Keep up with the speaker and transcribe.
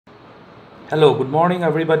Hello, good morning,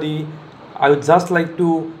 everybody. I would just like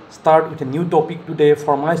to start with a new topic today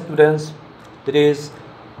for my students. That is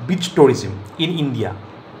beach tourism in India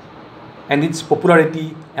and its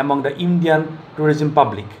popularity among the Indian tourism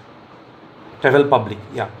public, travel public.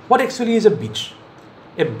 Yeah. What actually is a beach?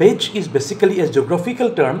 A beach is basically a geographical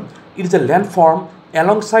term. It is a landform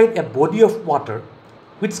alongside a body of water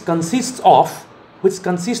which consists of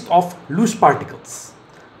loose particles.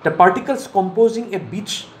 The particles composing a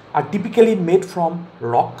beach are typically made from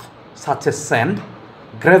rock such as sand,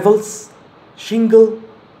 gravels, shingle,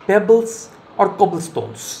 pebbles or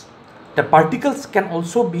cobblestones. The particles can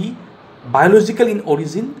also be biological in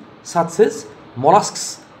origin such as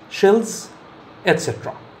mollusks, shells,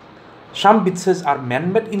 etc. Some beaches are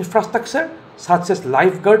man-made infrastructure such as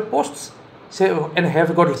lifeguard posts and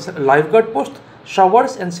have got lifeguard posts,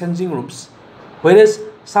 showers and changing rooms, whereas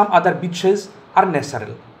some other beaches are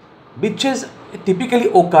natural. Beaches typically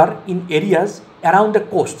occur in areas around the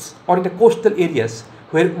coasts or in the coastal areas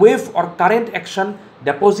where wave or current action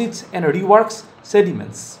deposits and reworks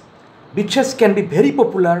sediments. Beaches can be very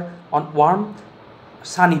popular on warm,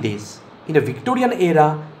 sunny days. In the Victorian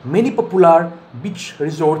era, many popular beach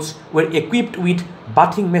resorts were equipped with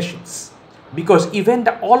bathing machines because even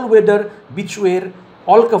the all-weather beachwear,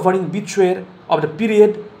 all-covering beachwear of the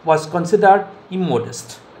period was considered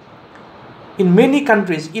immodest. In many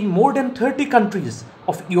countries, in more than 30 countries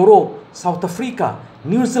of Europe, South Africa,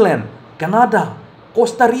 New Zealand, Canada,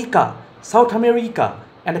 Costa Rica, South America,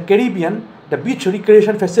 and the Caribbean, the beach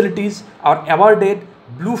recreation facilities are awarded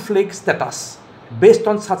blue flag status based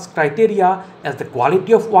on such criteria as the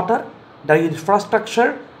quality of water, the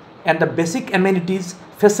infrastructure, and the basic amenities,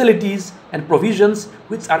 facilities, and provisions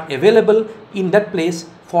which are available in that place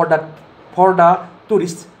for the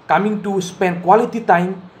tourists coming to spend quality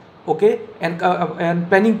time, and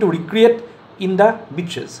planning to recreate in the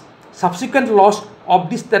beaches. Subsequent loss of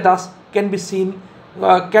this status can be seen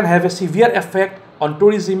can have a severe effect on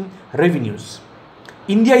tourism revenues.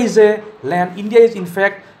 India is in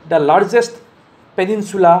fact the largest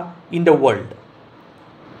peninsula in the world.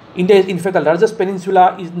 India is in fact the largest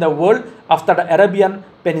peninsula in the world after the Arabian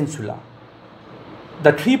Peninsula.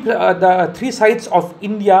 The three sides of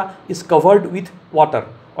India is covered with water.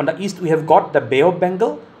 On the east we have got the Bay of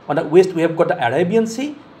Bengal, on the west we have got the Arabian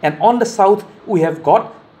Sea, and on the south we have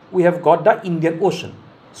got the Indian Ocean.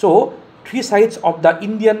 So three sides of the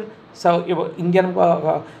Indian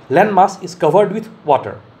landmass is covered with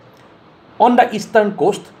water. On the eastern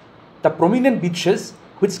coast, the prominent beaches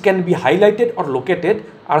which can be highlighted or located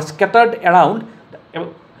are scattered around.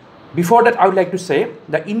 Before that, I would like to say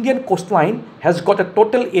the Indian coastline has got a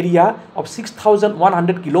total area of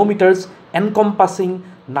 6,100 kilometers encompassing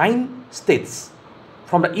 9 states.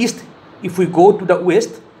 From the east, if we go to the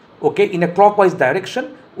west, in a clockwise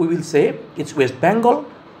direction, we will say it's West Bengal,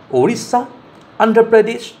 Orissa, Andhra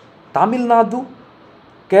Pradesh, Tamil Nadu,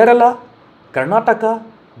 Kerala, Karnataka,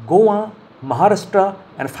 Goa, Maharashtra,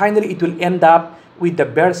 and finally it will end up with the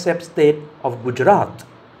bear-shaped state of Gujarat.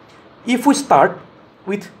 If we start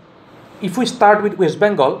with West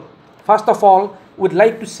Bengal, first of all, we'd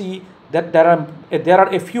like to see that there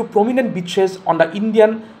are a few prominent beaches on the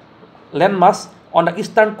Indian landmass on the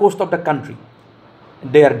eastern coast of the country.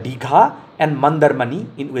 They are Digha and Mandarmani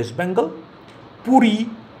in West Bengal, Puri,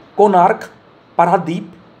 Konark, Paradip,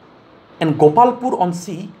 and Gopalpur on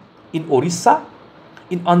sea in Orissa.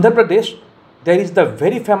 In Andhra Pradesh, there is the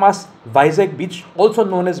very famous Vizag beach, also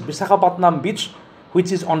known as Visakhapatnam beach,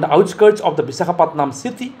 which is on the outskirts of the Visakhapatnam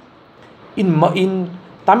city. In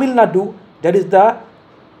Tamil Nadu, there is the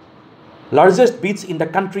largest beach in the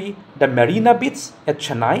country, the Marina beach at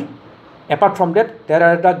Chennai. Apart from that, there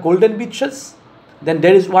are the Golden beaches. Then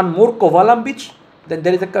there is one more Kovalam beach. Then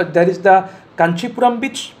there is the Kanchipuram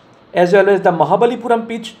beach, as well as the Mahabalipuram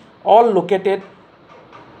beach, all located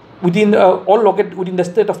within the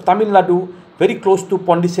state of Tamil Nadu, very close to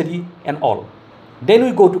Pondicherry and all. Then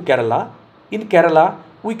we go to Kerala. In Kerala,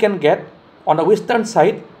 we can get on the western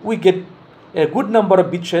side, we get a good number of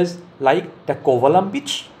beaches like the Kovalam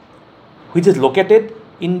beach, which is located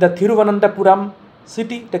in the Thiruvananthapuram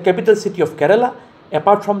city, the capital city of Kerala.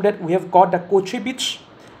 Apart from that, we have got the Kochi beach.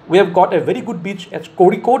 We have got a very good beach at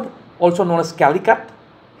Kozhikode, also known as Calicut,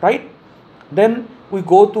 right? Then we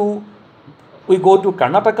go to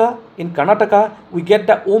Karnataka. In Karnataka, we get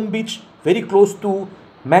the Om beach very close to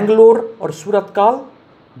Mangalore or Suratkal.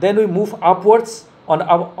 Then we move upwards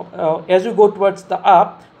as we go towards the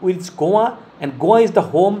up, we reach Goa, and Goa is the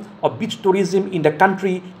home of beach tourism in the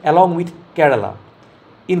country along with Kerala.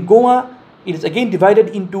 In Goa, it is again divided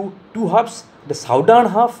into two halves, the southern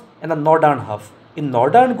half and the northern half. In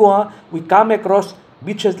northern Goa, we come across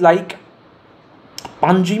beaches like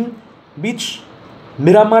Panjim beach,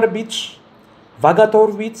 Miramar beach,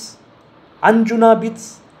 Vagator beach, Anjuna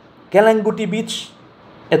beach, Kalanguti beach,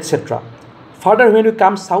 etc. Further, when we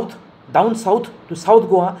come south, down south to South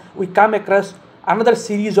Goa, we come across another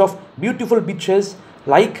series of beautiful beaches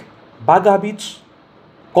like Baga beach,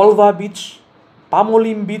 Kolva beach,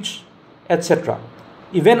 Pamolim beach, etc.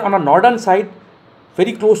 Even on a northern side,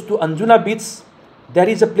 very close to Anjuna beach, there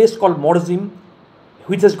is a place called Morzim,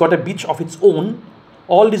 which has got a beach of its own.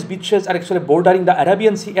 All these beaches are actually bordering the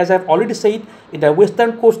Arabian Sea. As I have already said, in the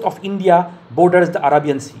western coast of India borders the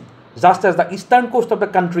Arabian Sea, just as the eastern coast of the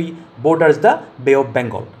country borders the Bay of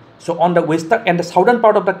Bengal. So on the western and the southern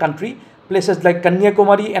part of the country, places like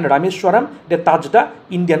Kanyakumari and Rameswaram, they touch the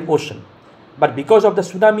Indian Ocean. But because of the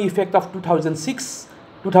tsunami effect of 2006,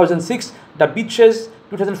 the beaches,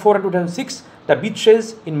 2004 and 2006, the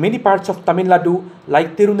beaches in many parts of Tamil Nadu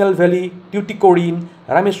like Tirunelveli, Tuticorin,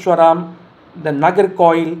 Rameswaram, the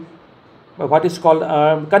Nagercoil, what is called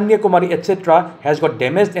Kanyakumari, etc. has got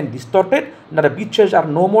damaged and distorted. Now the beaches are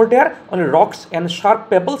no more there, only rocks and sharp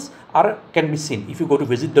pebbles can be seen if you go to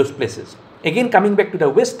visit those places. Again, coming back to the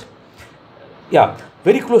west,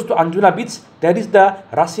 very close to Anjuna beach, there is the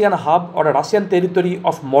Russian hub or a Russian territory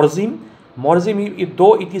of Morzim. Morzim,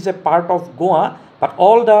 though it is a part of Goa, but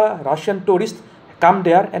all the Russian tourists come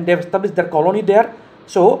there and they have established their colony there.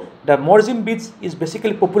 So the Morzim beach is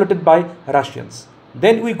basically populated by Russians.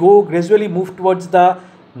 Then we go gradually move towards the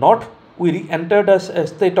north. We enter the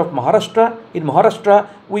state of Maharashtra. In Maharashtra,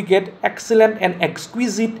 we get excellent and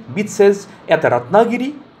exquisite beaches at the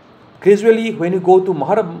Ratnagiri. Gradually, when you go to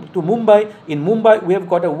Mumbai, in Mumbai we have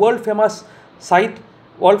got a world famous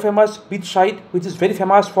beach site, which is very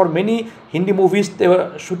famous for many Hindi movies. There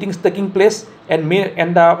were shootings taking place, and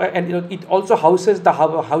it also houses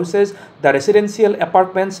the residential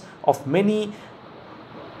apartments of many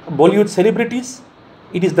Bollywood celebrities.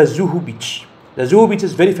 It is the Juhu beach. The Juhu beach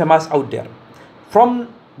is very famous out there. From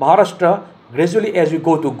Maharashtra, gradually as we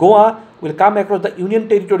go to Goa, we'll come across the Union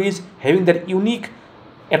territories having their unique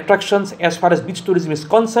attractions as far as beach tourism is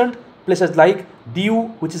concerned. Places like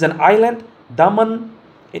Diu, which is an island, Daman,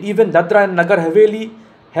 and even Dadra and Nagar Haveli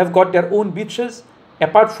have got their own beaches,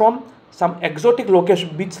 apart from some exotic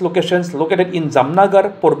beach locations located in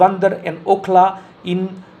Jamnagar, Porbandar and Okhla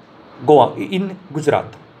in Goa, in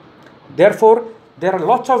Gujarat. Therefore, there are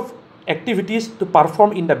lots of activities to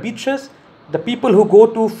perform in the beaches. The people who go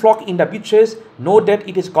to flock in the beaches know that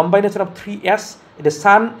it is combination of 3S, it is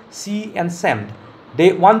sun, sea and sand.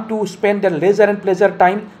 They want to spend their leisure and pleasure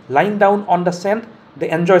time lying down on the sand. They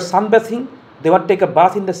enjoy sunbathing. They want to take a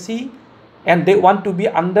bath in the sea, and they want to be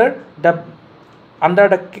under the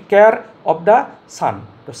care of the sun.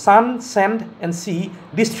 The sun, sand and sea,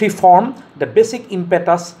 these three form the basic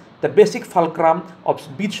impetus, the basic fulcrum of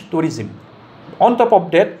beach tourism. On top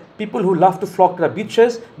of that, people who love to flock to the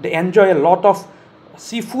beaches, they enjoy a lot of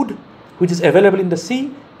seafood which is available in the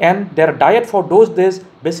sea, and their diet for those days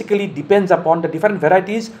basically depends upon the different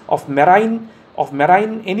varieties of marine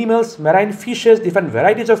animals, marine fishes, different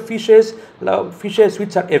varieties of fishes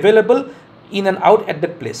which are available in and out at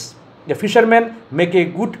that place. The fishermen make a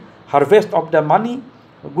good harvest of their money,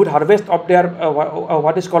 a good harvest of their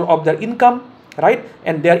of their income, right?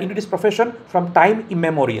 And they are into this profession from time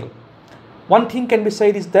immemorial. One thing can be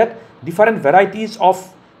said is that different varieties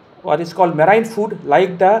of what is called marine food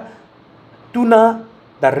like the tuna,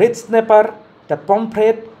 the red snapper, the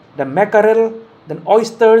pomfret, the mackerel, then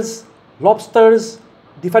oysters, lobsters,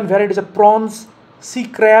 different varieties of prawns, sea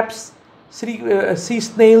crabs, sea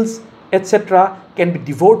snails, etc. can be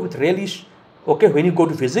devoured with relish, when you go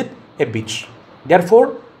to visit a beach.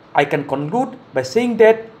 Therefore, I can conclude by saying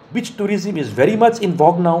that beach tourism is very much in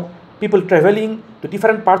vogue now. People traveling to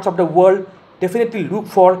different parts of the world definitely look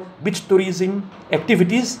for beach tourism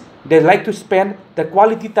activities. They like to spend their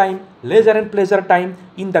quality time, leisure and pleasure time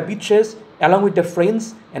in the beaches along with their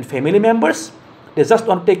friends and family members. They just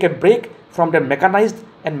want to take a break from their mechanized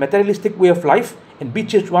and materialistic way of life, and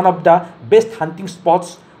beach is one of the best hunting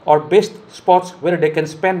spots or best spots where they can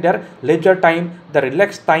spend their leisure time, the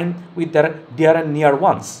relaxed time with their dear and near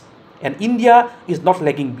ones. And India is not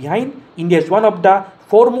lagging behind. India is one of the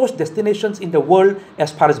foremost destinations in the world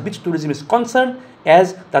as far as beach tourism is concerned,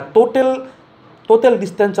 as the total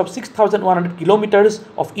distance of 6,100 kilometers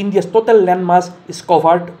of India's total landmass is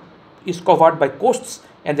covered by coasts,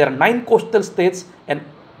 and there are 9 coastal states, and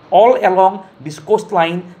all along this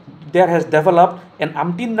coastline there has developed an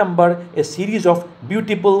umpteen number, a series of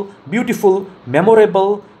beautiful,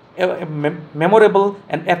 memorable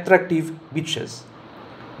and attractive beaches.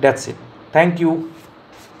 That's it. Thank you.